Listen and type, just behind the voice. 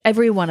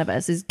Every one of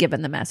us is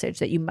given the message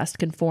that you must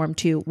conform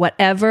to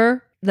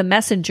whatever the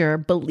messenger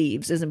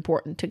believes is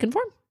important to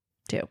conform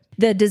to.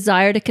 The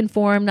desire to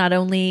conform not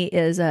only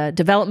is a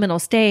developmental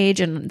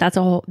stage, and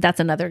that's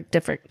another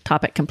different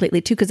topic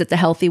completely too, because it's a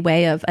healthy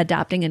way of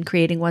adapting and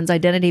creating one's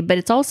identity, but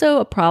it's also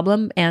a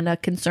problem and a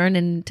concern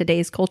in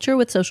today's culture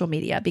with social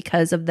media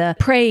because of the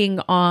preying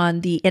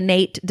on the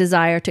innate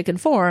desire to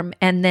conform,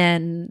 and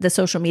then the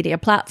social media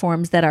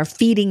platforms that are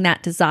feeding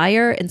that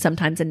desire in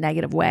sometimes a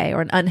negative way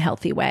or an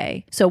unhealthy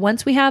way. So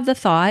once we have the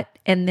thought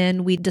and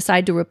then we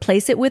decide to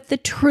replace it with the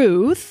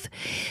truth,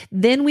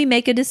 then we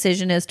make a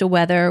decision as to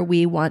whether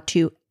we want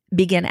to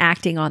begin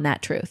acting on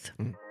that truth.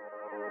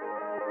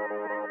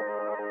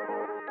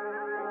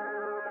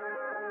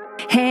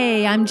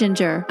 Hey, I'm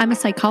Ginger. I'm a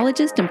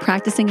psychologist and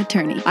practicing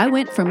attorney. I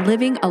went from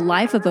living a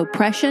life of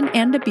oppression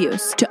and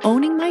abuse to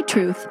owning my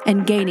truth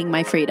and gaining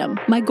my freedom.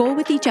 My goal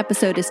with each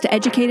episode is to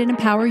educate and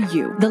empower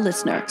you, the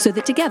listener, so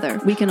that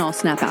together we can all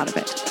snap out of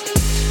it.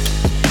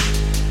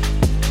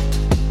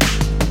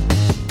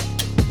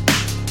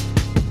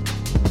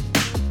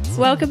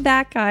 Welcome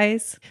back,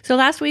 guys. So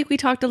last week we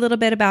talked a little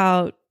bit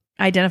about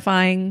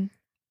identifying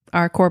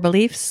our core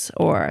beliefs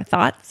or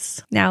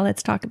thoughts. Now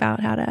let's talk about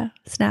how to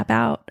snap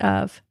out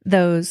of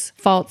those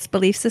false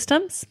belief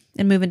systems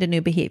and move into new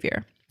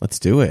behavior. Let's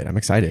do it. I'm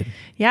excited.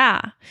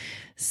 Yeah.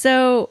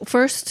 So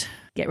first,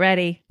 get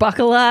ready.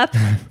 Buckle up.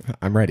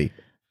 I'm ready.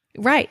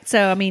 Right.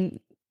 So,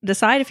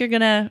 decide if you're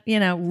going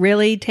to,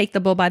 really take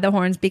the bull by the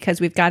horns, because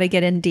we've got to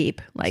get in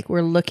deep. Like,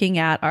 we're looking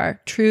at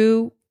our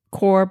true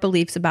core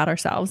beliefs about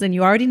ourselves. And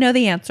you already know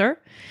the answer.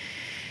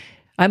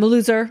 I'm a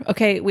loser.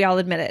 Okay, we all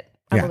admit it.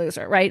 I'm a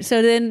loser, right?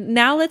 So then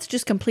now let's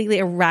just completely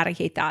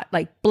eradicate that.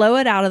 Like, blow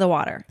it out of the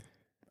water.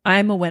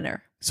 I'm a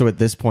winner. So at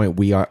this point,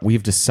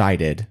 we've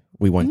decided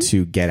we want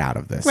to get out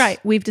of this.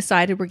 Right. We've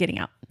decided we're getting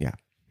out. Yeah.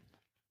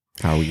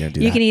 How are we going to do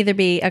that? You can either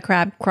be a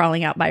crab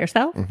crawling out by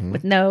yourself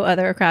with no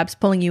other crabs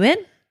pulling you in.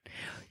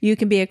 You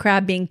can be a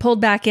crab being pulled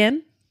back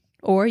in.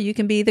 Or you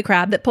can be the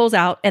crab that pulls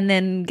out and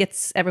then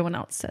gets everyone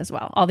else as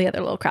well, all the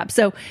other little crabs.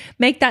 So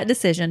make that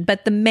decision.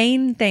 But the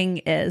main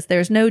thing is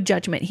there's no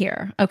judgment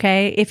here,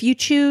 okay? If you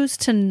choose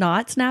to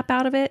not snap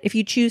out of it, if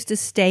you choose to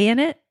stay in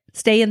it,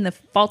 stay in the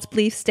false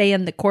beliefs, stay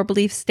in the core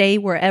beliefs, stay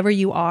wherever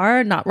you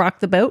are, not rock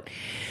the boat,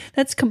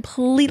 that's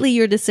completely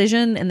your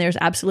decision, and there's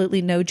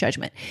absolutely no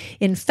judgment.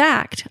 In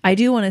fact, I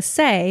do want to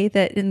say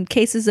that in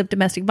cases of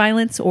domestic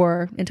violence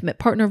or intimate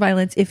partner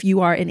violence, if you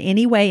are in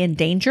any way in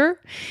danger,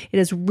 it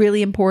is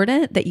really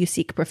important that you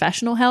seek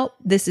professional help.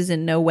 This is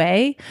in no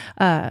way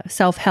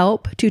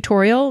self-help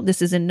tutorial.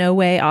 This is in no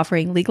way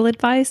offering legal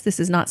advice. This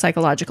is not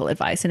psychological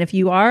advice. And if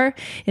you are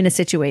in a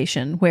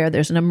situation where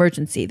there's an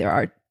emergency, there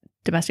are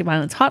domestic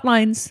violence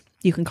hotlines.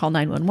 You can call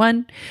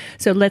 911.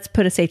 So let's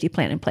put a safety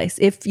plan in place.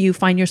 If you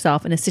find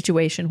yourself in a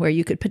situation where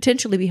you could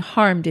potentially be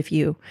harmed if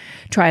you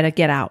try to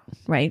get out,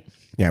 right?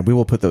 Yeah, we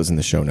will put those in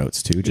the show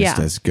notes too, just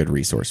as good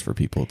resource for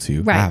people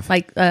to have.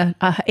 Like a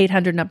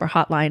 800 number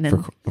hotline. And,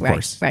 of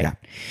course. Right. Yeah.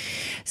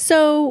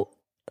 So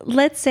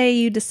let's say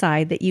you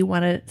decide that you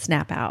want to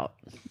snap out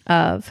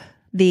of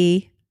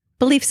the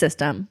belief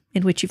system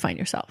in which you find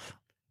yourself.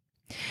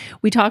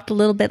 We talked a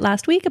little bit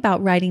last week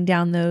about writing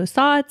down those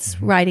thoughts,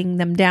 writing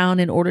them down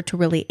in order to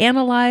really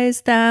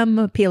analyze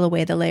them, peel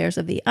away the layers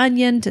of the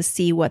onion to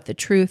see what the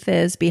truth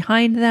is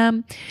behind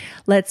them.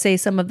 Let's say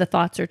some of the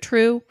thoughts are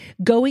true.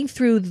 Going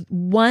through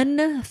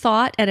one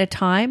thought at a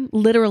time,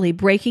 literally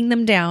breaking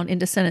them down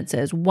into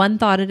sentences, one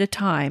thought at a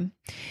time.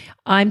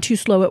 I'm too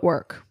slow at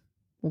work.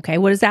 Okay,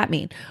 what does that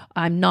mean?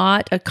 I'm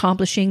not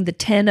accomplishing the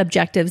 10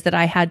 objectives that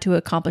I had to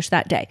accomplish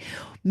that day.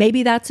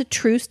 Maybe that's a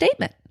true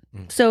statement.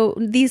 So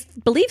these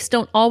beliefs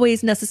don't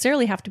always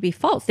necessarily have to be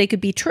false. They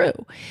could be true.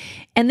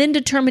 And then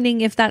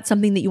determining if that's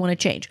something that you want to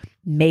change.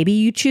 Maybe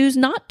you choose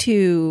not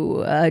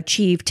to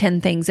achieve 10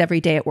 things every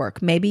day at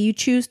work. Maybe you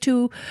choose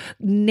to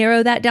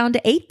narrow that down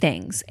to 8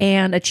 things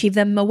and achieve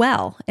them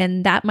well.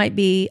 And that might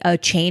be a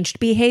changed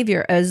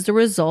behavior as the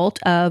result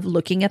of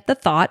looking at the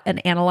thought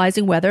and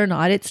analyzing whether or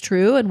not it's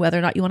true and whether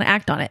or not you want to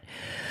act on it.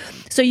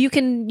 So you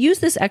can use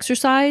this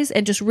exercise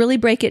and just really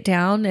break it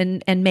down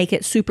and make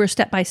it super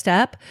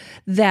step-by-step,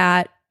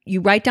 that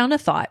you write down a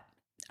thought.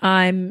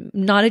 I'm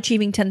not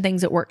achieving 10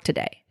 things at work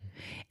today.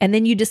 And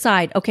then you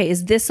decide, okay,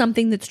 is this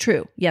something that's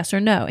true? Yes or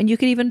no? And you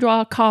can even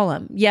draw a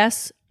column.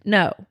 Yes,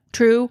 no,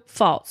 true,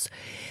 false.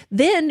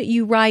 Then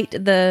you write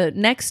the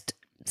next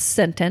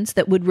sentence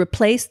that would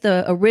replace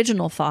the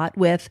original thought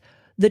with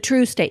the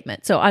true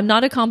statement. So I'm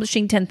not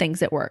accomplishing 10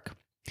 things at work.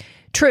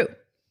 True.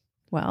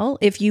 Well,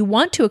 if you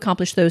want to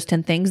accomplish those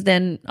 10 things,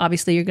 then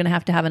obviously you're going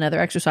to have another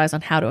exercise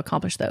on how to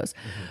accomplish those.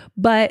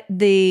 But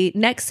the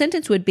next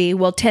sentence would be,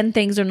 well, 10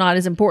 things are not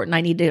as important.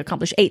 I need to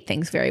accomplish 8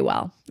 things very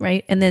well,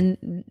 right? And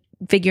then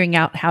figuring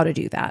out how to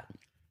do that.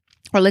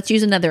 Or let's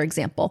use another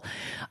example.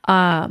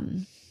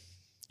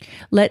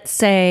 Let's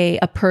say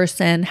a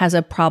person has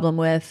a problem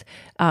with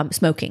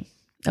smoking.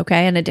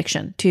 okay, an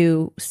addiction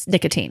to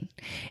nicotine.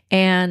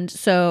 And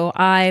so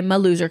I'm a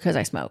loser because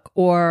I smoke,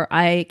 or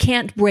I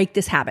can't break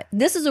this habit.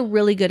 This is a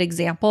really good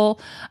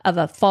example of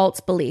a false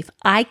belief.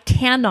 I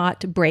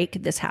cannot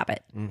break this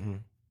habit. Mm-hmm.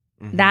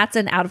 Mm-hmm. That's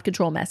an out of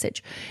control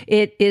message.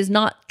 It is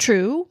not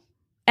true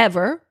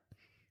ever,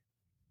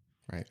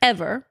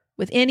 ever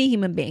with any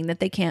human being that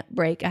they can't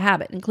break a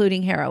habit,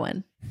 including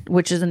heroin,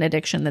 which is an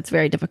addiction that's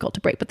very difficult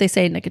to break. But they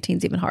say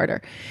nicotine's even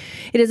harder.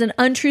 It is an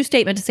untrue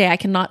statement to say I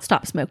cannot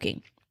stop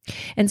smoking.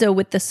 And so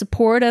with the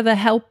support of a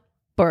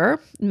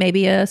helper,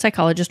 maybe a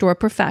psychologist or a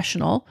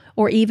professional,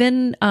 or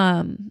even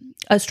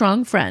a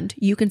strong friend,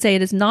 you can say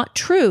it is not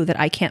true that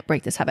I can't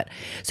break this habit.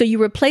 So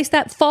you replace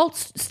that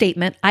false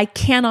statement, I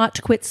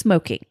cannot quit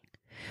smoking,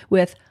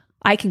 with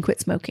I can quit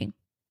smoking.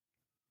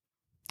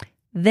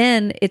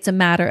 Then it's a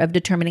matter of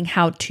determining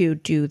how to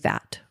do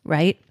that,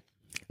 right?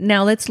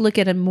 Now let's look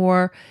at a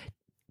more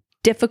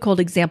difficult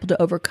example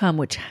to overcome,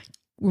 which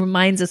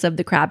reminds us of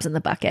the crabs in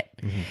the bucket.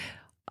 Mm-hmm.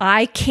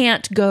 I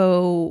can't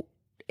go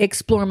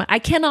explore I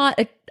cannot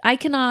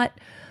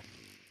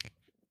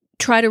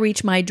try to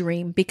reach my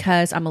dream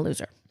because I'm a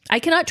loser. I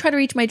cannot try to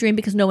reach my dream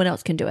because no one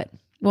else can do it.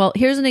 Well,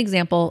 here's an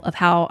example of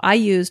how I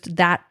used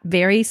that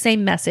very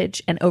same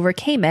message and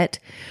overcame it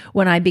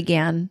when I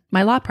began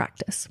my law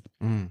practice.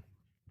 Mm.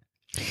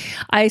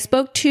 I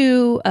spoke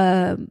to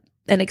an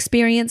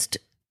experienced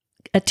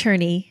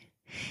attorney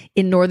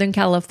in Northern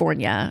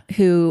California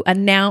who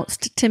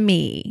announced to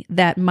me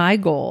that my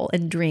goal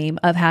and dream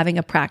of having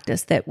a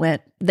practice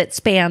that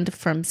spanned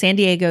from San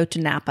Diego to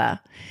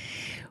Napa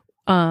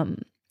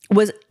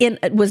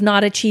was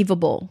not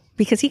achievable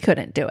because he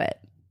couldn't do it.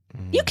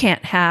 Mm. You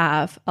can't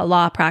have a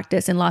law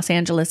practice in Los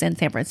Angeles and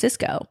San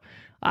Francisco.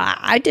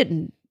 I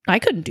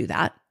couldn't do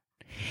that.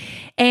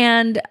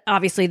 And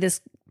obviously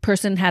this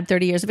person had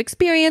 30 years of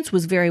experience,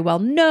 was very well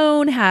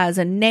known, has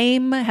a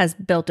name, has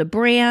built a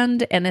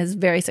brand, and is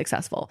very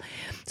successful.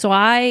 So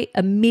I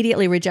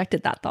immediately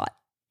rejected that thought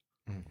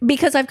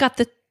because I've got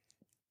the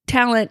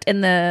talent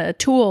and the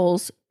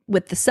tools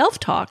with the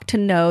self-talk to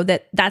know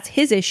that that's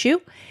his issue.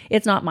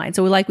 It's not mine.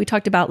 So like we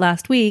talked about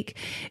last week,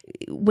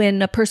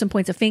 when a person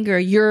points a finger,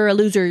 you're a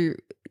loser,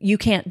 you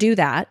can't do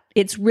that.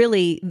 It's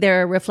really,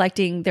 they're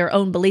reflecting their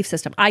own belief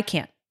system. I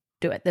can't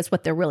do it. That's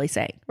what they're really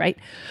saying, right?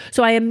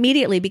 So I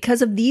immediately,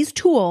 because of these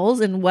tools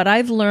and what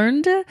I've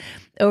learned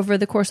over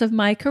the course of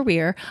my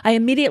career, I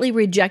immediately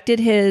rejected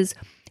his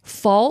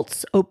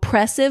false,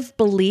 oppressive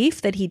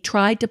belief that he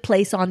tried to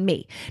place on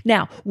me.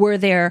 Now, were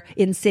there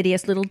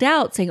insidious little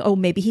doubts saying, oh,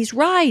 maybe he's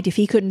right. If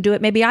he couldn't do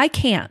it, maybe I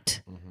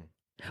can't. Mm-hmm.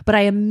 But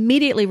I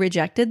immediately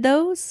rejected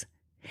those.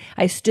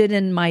 I stood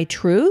in my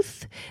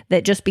truth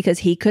that just because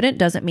he couldn't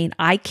doesn't mean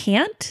I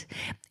can't.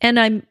 And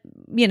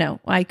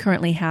I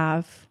currently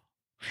have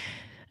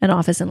an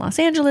office in Los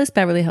Angeles,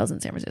 Beverly Hills,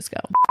 and San Francisco.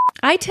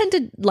 I tend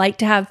to like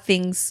to have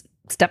things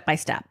step by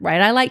step,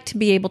 right? I like to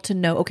be able to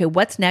know, okay,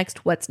 what's next?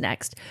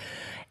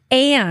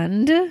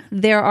 And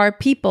there are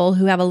people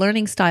who have a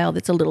learning style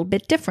that's a little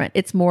bit different.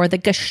 It's more the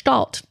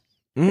Gestalt.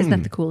 Isn't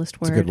that the coolest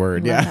word? It's a good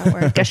word, I love that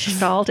word.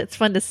 Gestalt. It's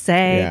fun to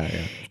say.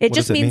 Yeah. It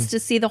just means to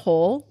see the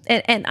whole.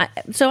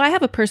 So I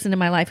have a person in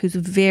my life who's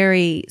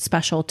very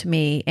special to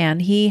me,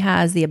 and he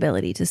has the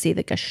ability to see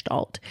the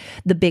Gestalt,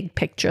 the big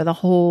picture, the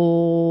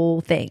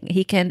whole thing.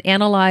 He can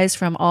analyze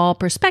from all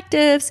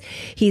perspectives.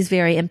 He's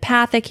very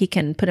empathic. He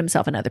can put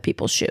himself in other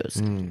people's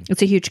shoes.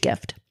 It's a huge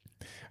gift.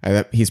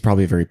 He's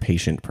probably a very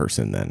patient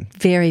person then.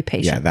 Very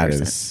patient. Yeah, that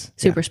person. Is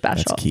super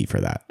special. That's key for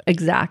that.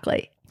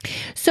 Exactly.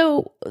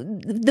 So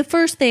the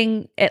first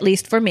thing, at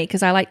least for me,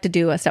 because I like to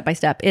do a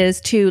step-by-step,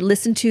 is to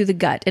listen to the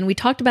gut. And we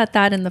talked about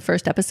that in the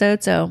first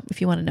episode. So if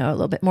you want to know a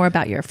little bit more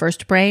about your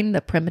first brain,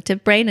 the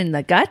primitive brain and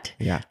the gut,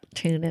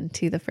 tune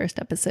into the first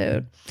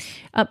episode.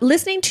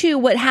 Listening to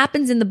what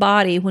happens in the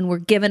body when we're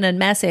given a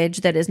message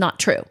that is not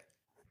true.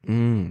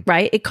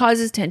 Right? It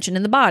causes tension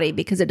in the body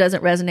because it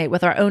doesn't resonate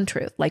with our own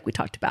truth, like we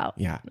talked about.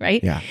 Yeah.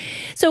 Right? Yeah.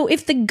 So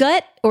if the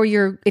gut or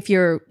your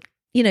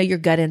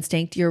gut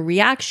instinct, your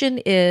reaction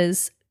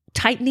is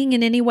tightening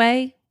in any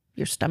way,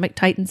 your stomach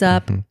tightens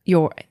up, and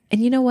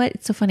you know what?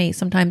 It's so funny.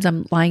 Sometimes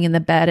I'm lying in the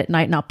bed at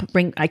night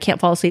and I can't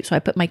fall asleep. So I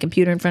put my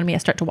computer in front of me. I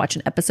start to watch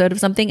an episode of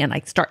something and I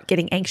start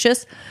getting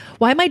anxious.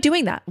 Why am I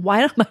doing that?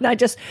 Why am I not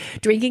just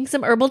drinking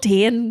some herbal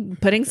tea and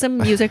putting some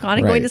music on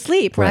and going to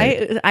sleep?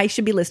 Right? I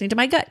should be listening to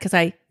my gut because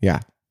I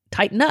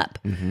tighten up.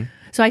 Mm-hmm.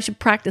 So I should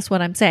practice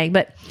what I'm saying.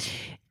 But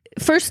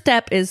first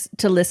step is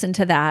to listen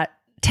to that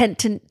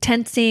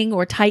tensing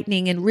or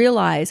tightening and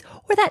realize,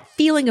 or that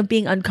feeling of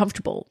being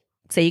uncomfortable.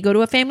 Say you go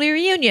to a family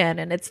reunion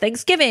and it's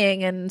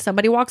Thanksgiving and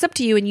somebody walks up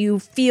to you and you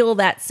feel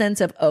that sense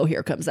of, oh,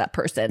 here comes that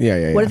person.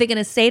 What are they going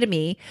to say to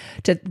me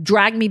to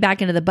drag me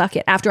back into the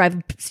bucket after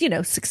I've,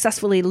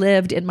 successfully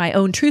lived in my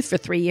own truth for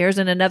 3 years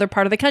in another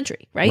part of the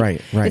country, right?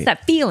 Right. It's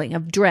that feeling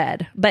of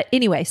dread. But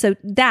anyway, so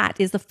that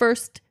is the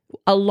first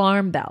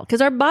alarm bell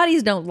because our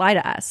bodies don't lie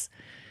to us.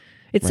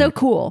 It's so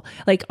cool.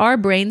 Like our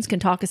brains can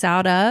talk us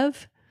out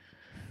of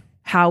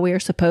how we're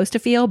supposed to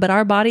feel, but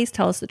our bodies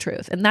tell us the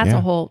truth. And that's a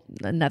whole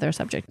another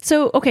subject.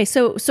 So, okay.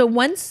 So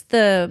once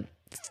the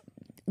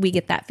we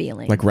get that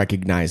feeling. Like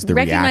recognize the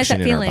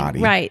reaction in our body.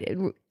 Right.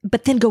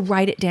 But then go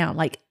write it down.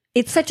 Like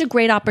it's such a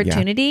great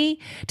opportunity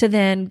to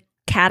then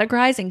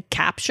categorize and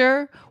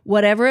capture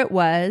whatever it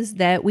was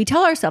that we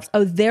tell ourselves,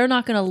 oh, they're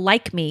not going to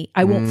like me.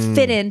 I won't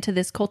fit into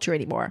this culture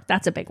anymore.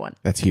 That's a big one.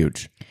 That's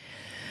huge.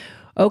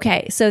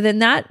 Okay. So then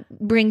that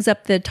brings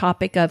up the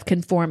topic of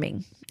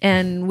conforming.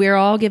 And we're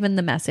all given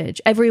the message.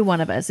 Every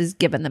one of us is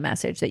given the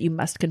message that you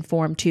must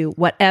conform to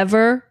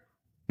whatever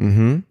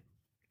the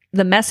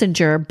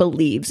messenger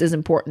believes is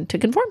important to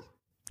conform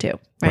to.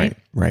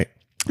 Right.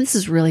 This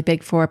is really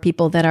big for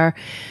people that are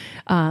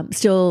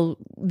still,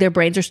 their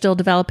brains are still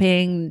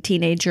developing,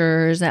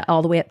 teenagers,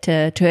 all the way up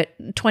to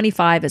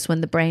 25 is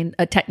when the brain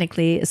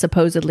technically is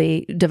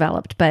supposedly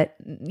developed, but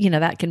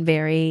that can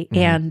vary.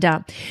 And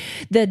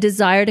the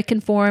desire to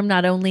conform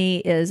not only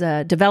is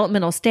a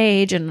developmental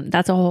stage, and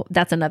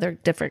that's another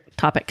different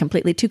topic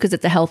completely too, because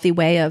it's a healthy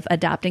way of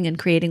adapting and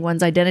creating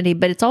one's identity,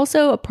 but it's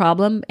also a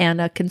problem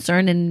and a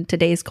concern in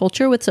today's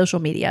culture with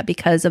social media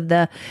because of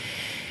the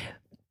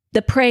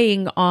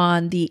preying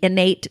on the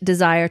innate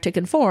desire to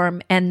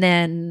conform, and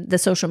then the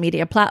social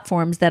media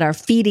platforms that are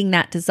feeding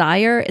that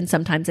desire in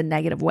sometimes a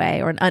negative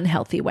way or an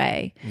unhealthy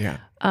way. Yeah.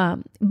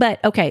 But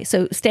okay,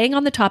 so staying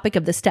on the topic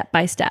of the step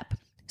by step.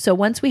 So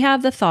once we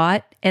have the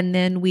thought and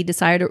then we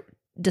decide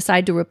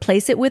to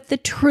replace it with the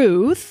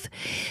truth,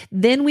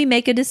 then we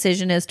make a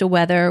decision as to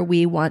whether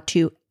we want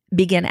to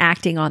begin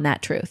acting on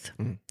that truth.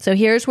 So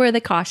here's where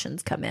the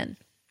cautions come in,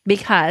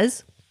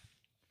 because,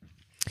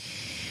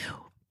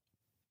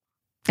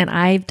 and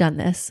I've done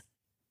this,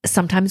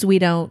 sometimes we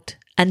don't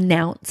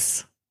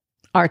announce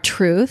our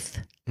truth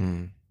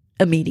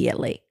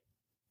immediately.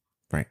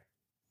 Right.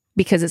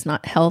 Because it's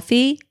not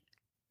healthy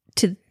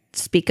to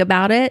speak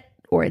about it,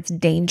 or it's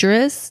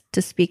dangerous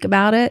to speak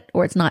about it,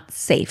 or it's not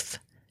safe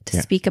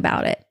to speak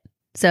about it.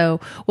 So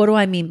what do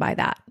I mean by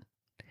that?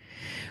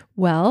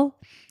 Well,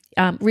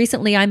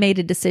 recently I made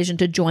a decision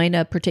to join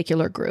a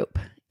particular group.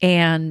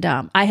 And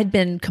I had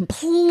been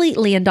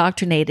completely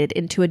indoctrinated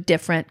into a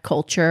different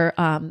culture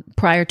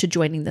prior to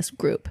joining this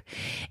group.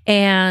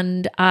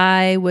 And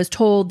I was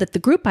told that the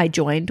group I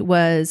joined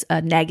was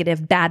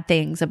negative, bad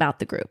things about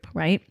the group,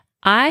 right?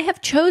 I have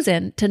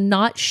chosen to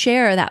not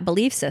share that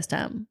belief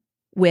system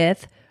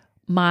with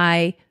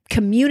my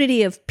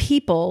community of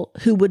people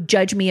who would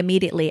judge me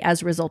immediately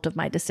as a result of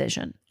my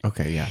decision.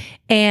 Okay, yeah.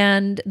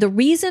 And the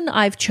reason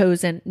I've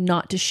chosen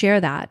not to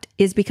share that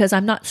is because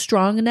I'm not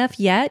strong enough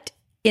yet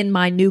in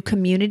my new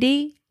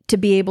community to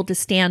be able to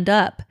stand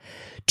up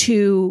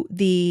to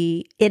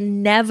the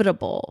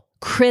inevitable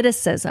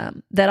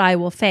criticism that I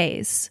will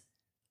face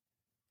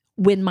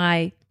when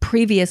my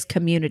previous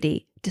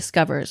community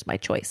discovers my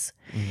choice.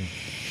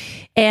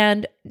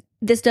 And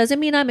this doesn't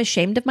mean I'm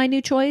ashamed of my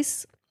new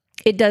choice.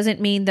 It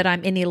doesn't mean that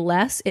I'm any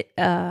less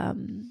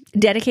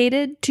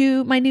dedicated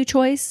to my new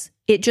choice.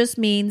 It just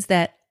means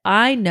that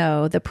I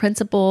know the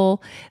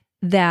principle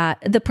of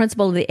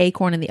the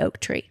acorn and the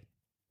oak tree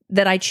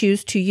that I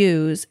choose to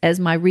use as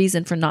my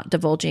reason for not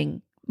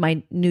divulging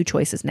my new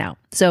choices now.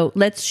 So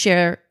let's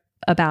share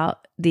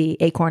about the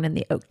acorn and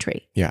the oak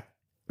tree. Yeah.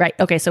 Right.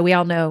 Okay. So we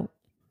all know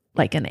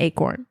like an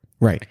acorn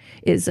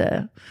is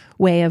a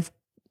way of,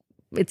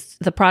 it's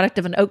the product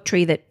of an oak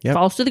tree that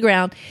falls to the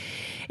ground.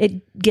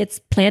 It gets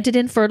planted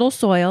in fertile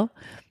soil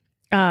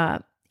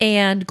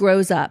and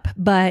grows up.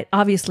 But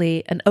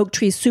obviously an oak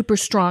tree is super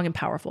strong and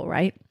powerful,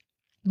 right?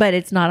 But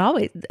it's not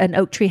always, an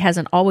oak tree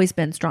hasn't always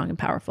been strong and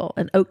powerful.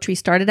 An oak tree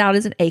started out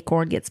as an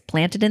acorn, gets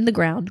planted in the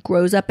ground,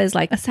 grows up as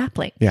like a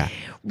sapling. Yeah.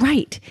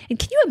 Right. And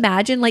can you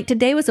imagine, like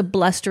today was a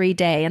blustery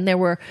day and there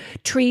were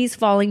trees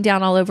falling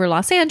down all over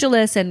Los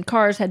Angeles and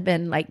cars had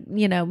been like,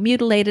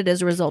 mutilated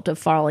as a result of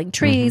falling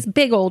trees,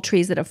 big old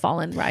trees that have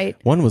fallen, right?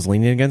 One was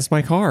leaning against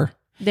my car.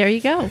 There you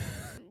go.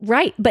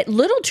 Right. But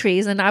little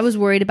trees, and I was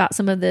worried about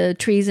some of the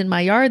trees in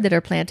my yard that are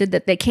planted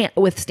that they can't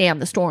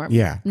withstand the storm.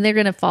 Yeah. And they're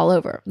going to fall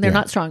over. They're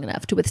not strong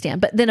enough to withstand.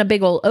 But then a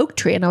big old oak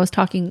tree, and I was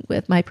talking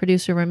with my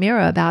producer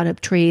Ramiro about a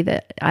tree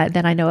that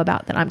I know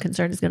about that I'm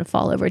concerned is going to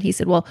fall over. And he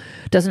said, well,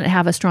 doesn't it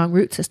have a strong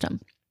root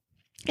system?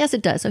 Yes,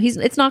 it does. So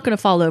it's not going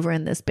to fall over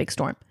in this big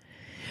storm.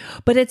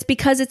 But it's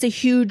because it's a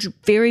huge,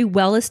 very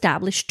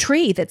well-established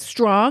tree that's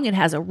strong. It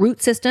has a root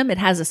system. It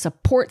has a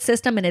support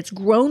system, and it's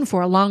grown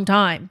for a long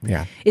time.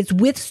 Yeah. It's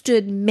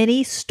withstood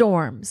many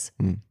storms.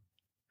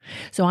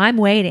 So I'm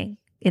waiting.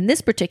 In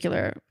this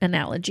particular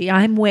analogy,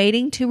 I'm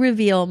waiting to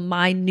reveal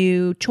my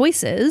new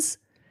choices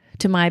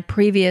to my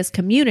previous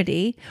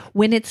community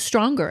when it's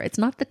stronger. It's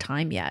not the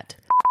time yet.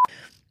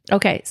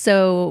 Okay,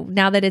 so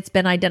now that it's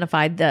been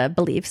identified, the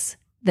beliefs,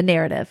 the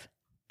narrative,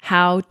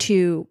 how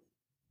to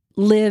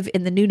live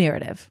in the new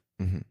narrative,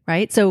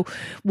 right? So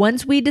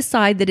once we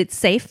decide that it's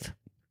safe,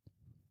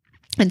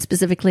 and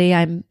specifically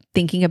I'm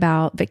thinking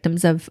about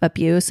victims of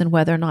abuse and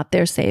whether or not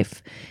they're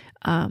safe.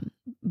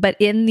 But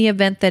in the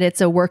event that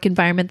it's a work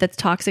environment that's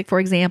toxic, for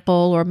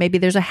example, or maybe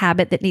there's a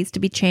habit that needs to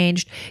be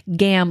changed,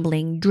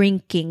 gambling,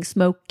 drinking,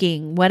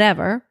 smoking,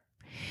 whatever,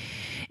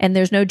 and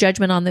there's no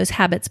judgment on those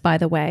habits, by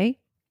the way,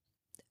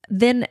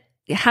 then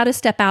how to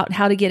step out,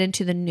 how to get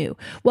into the new.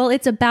 Well,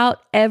 it's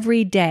about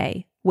every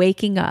day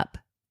waking up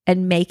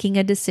and making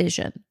a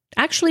decision.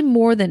 Actually,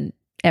 more than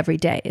every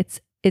day.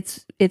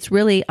 It's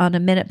really on a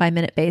minute by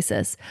minute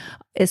basis.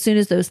 As soon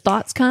as those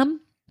thoughts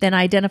come, then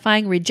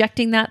identifying,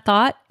 rejecting that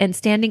thought and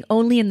standing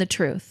only in the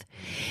truth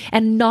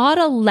and not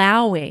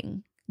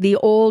allowing the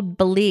old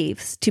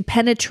beliefs to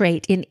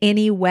penetrate in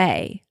any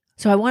way.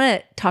 So I want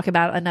to talk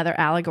about another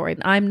allegory.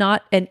 I'm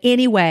not in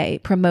any way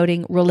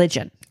promoting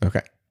religion.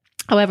 Okay.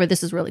 However,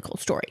 this is a really cool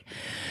story.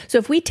 So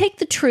if we take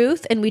the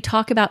truth and we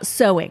talk about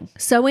sowing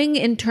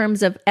in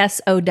terms of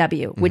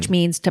SOW, which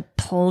means to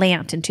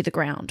plant into the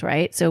ground,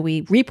 right? So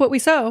we reap what we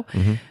sow,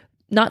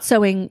 not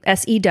sowing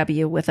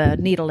SEW with a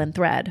needle and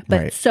thread,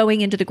 but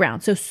sowing into the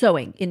ground. So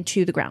sowing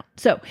into the ground.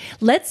 So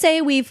let's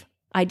say we've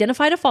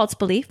identified a false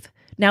belief.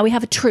 Now we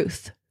have a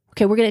truth.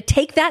 Okay, we're going to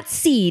take that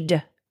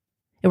seed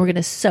and we're going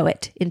to sow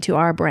it into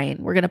our brain.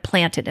 We're going to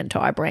plant it into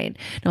our brain.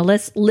 Now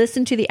let's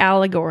listen to the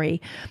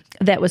allegory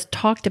that was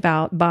talked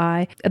about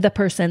by the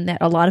person that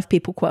a lot of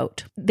people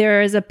quote.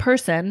 There is a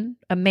person,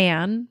 a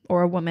man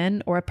or a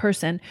woman or a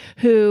person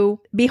who,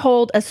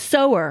 behold, a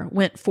sower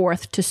went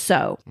forth to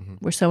sow.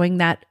 We're sowing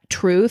that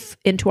truth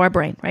into our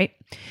brain, right?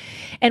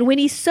 And when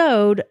he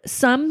sowed,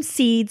 some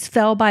seeds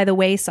fell by the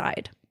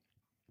wayside,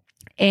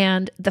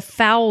 and the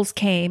fowls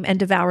came and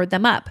devoured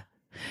them up.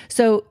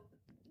 So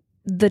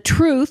the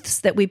truths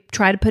that we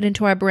try to put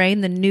into our brain,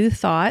 the new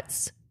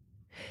thoughts,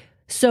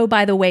 sow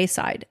by the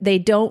wayside. They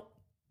don't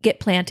get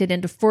planted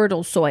into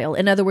fertile soil.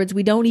 In other words,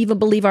 we don't even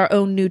believe our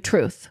own new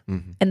truth.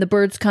 And the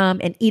birds come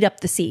and eat up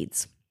the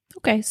seeds.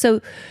 Okay,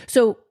 so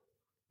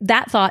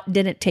that thought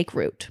didn't take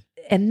root.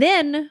 And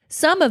then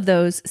some of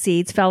those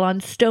seeds fell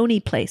on stony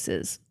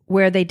places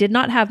where they did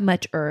not have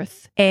much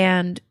earth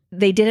and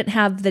they didn't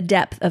have the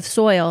depth of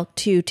soil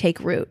to take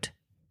root.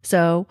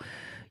 So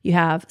you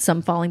have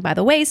some falling by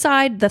the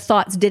wayside. The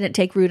thoughts didn't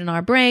take root in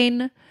our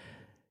brain.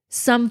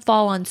 Some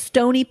fall on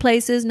stony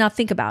places. Now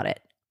think about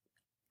it.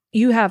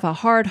 You have a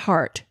hard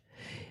heart,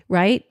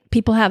 right?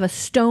 People have a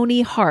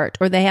stony heart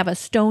or they have a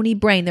stony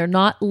brain. They're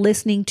not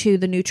listening to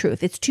the new truth.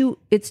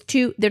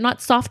 They're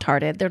not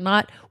soft-hearted. They're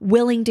not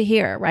willing to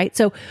hear, right?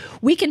 So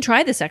we can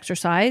try this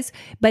exercise,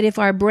 but if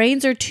our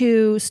brains are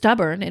too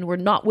stubborn and we're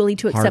not willing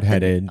to accept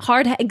hard-headed.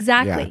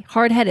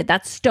 Hard-headed.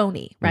 That's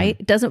stony, right?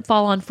 It doesn't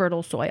fall on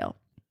fertile soil.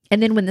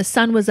 And then when the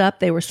sun was up,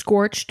 they were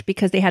scorched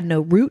because they had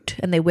no root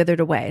and they withered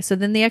away. So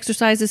then the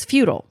exercise is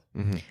futile.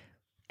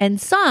 And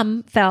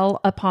some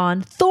fell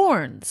upon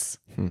thorns.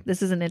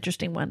 This is an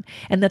interesting one.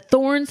 And the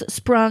thorns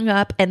sprung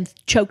up and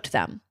choked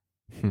them.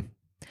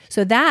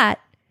 So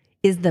that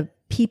is the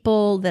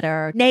people that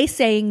are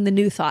naysaying the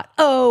new thought.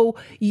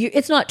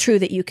 It's not true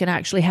that you can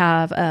actually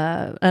have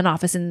an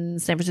office in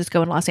San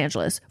Francisco and Los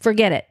Angeles.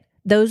 Forget it.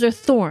 Those are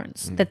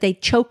thorns that they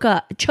choke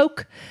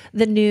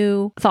the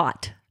new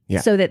thought.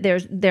 So that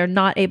they're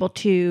not able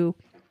to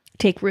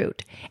take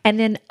root. And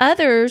then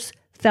others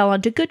fell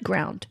onto good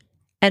ground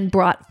and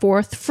brought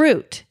forth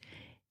fruit,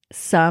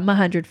 some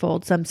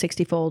 100-fold, some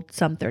 60-fold,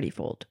 some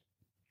 30-fold.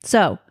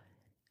 So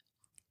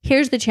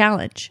here's the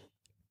challenge,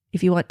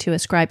 if you want to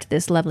ascribe to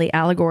this lovely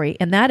allegory,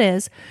 and that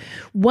is,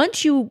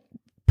 once you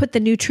put the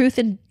new truth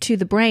into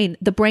the brain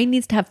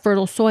needs to have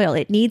fertile soil.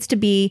 It needs to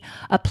be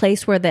a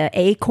place where the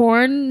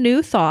acorn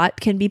new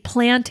thought can be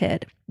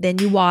planted. Then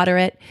you water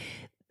it,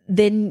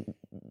 then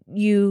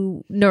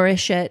you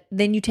nourish it,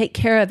 then you take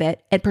care of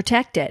it and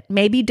protect it.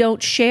 Maybe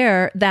don't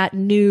share that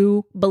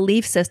new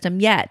belief system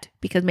yet,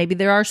 because maybe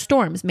there are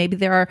storms, maybe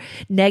there are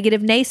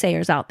negative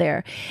naysayers out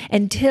there,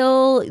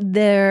 until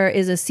there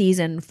is a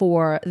season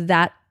for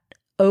that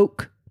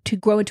oak to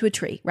grow into a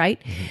tree,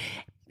 right?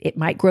 It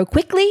might grow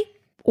quickly,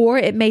 or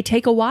it may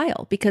take a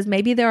while, because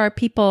maybe there are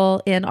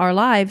people in our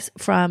lives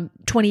from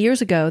 20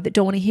 years ago that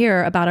don't want to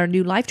hear about our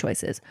new life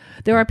choices.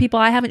 There are people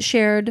I haven't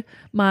shared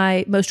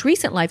my most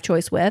recent life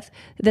choice with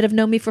that have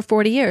known me for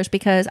 40 years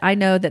because I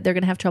know that they're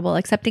going to have trouble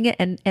accepting it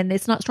and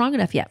it's not strong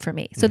enough yet for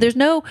me. So there's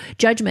no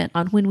judgment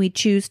on when we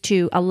choose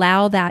to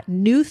allow that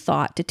new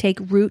thought to take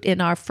root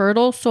in our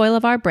fertile soil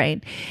of our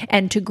brain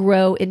and to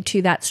grow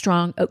into that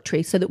strong oak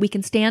tree so that we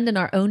can stand in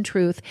our own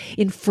truth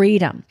in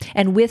freedom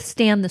and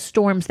withstand the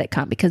storms that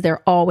come, because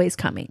they're always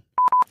coming.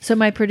 So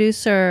my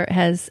producer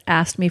has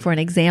asked me for an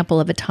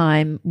example of a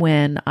time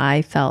when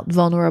I felt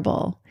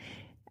vulnerable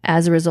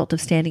as a result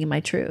of standing in my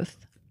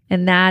truth.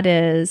 And that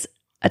is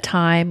a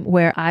time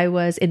where I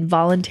was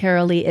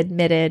involuntarily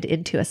admitted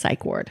into a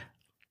psych ward.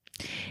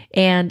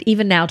 And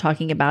even now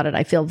talking about it,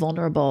 I feel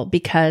vulnerable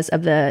because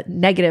of the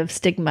negative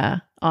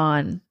stigma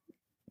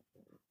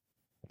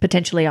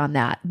potentially on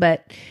that.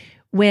 But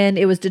when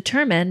it was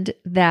determined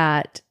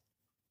that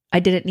I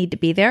didn't need to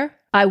be there,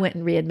 I went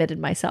and readmitted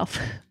myself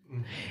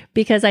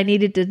because I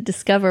needed to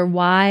discover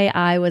why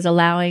I was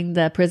allowing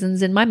the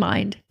prisons in my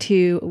mind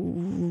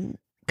to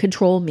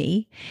control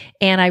me.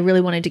 And I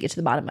really wanted to get to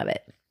the bottom of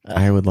it.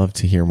 I would love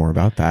to hear more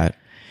about that.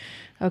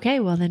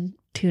 Okay, well then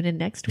tune in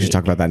next week. We should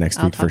talk about that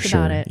next week for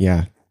sure. About it.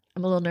 Yeah.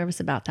 I'm a little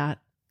nervous about that.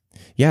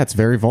 Yeah, it's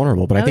very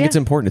vulnerable, but I think it's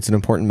important. It's an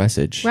important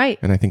message. Right.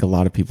 And I think a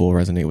lot of people will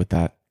resonate with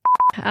that.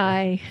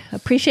 I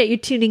appreciate you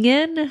tuning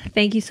in.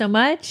 Thank you so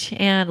much,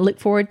 and look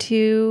forward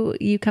to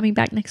you coming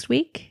back next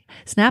week.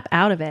 Snap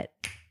out of it.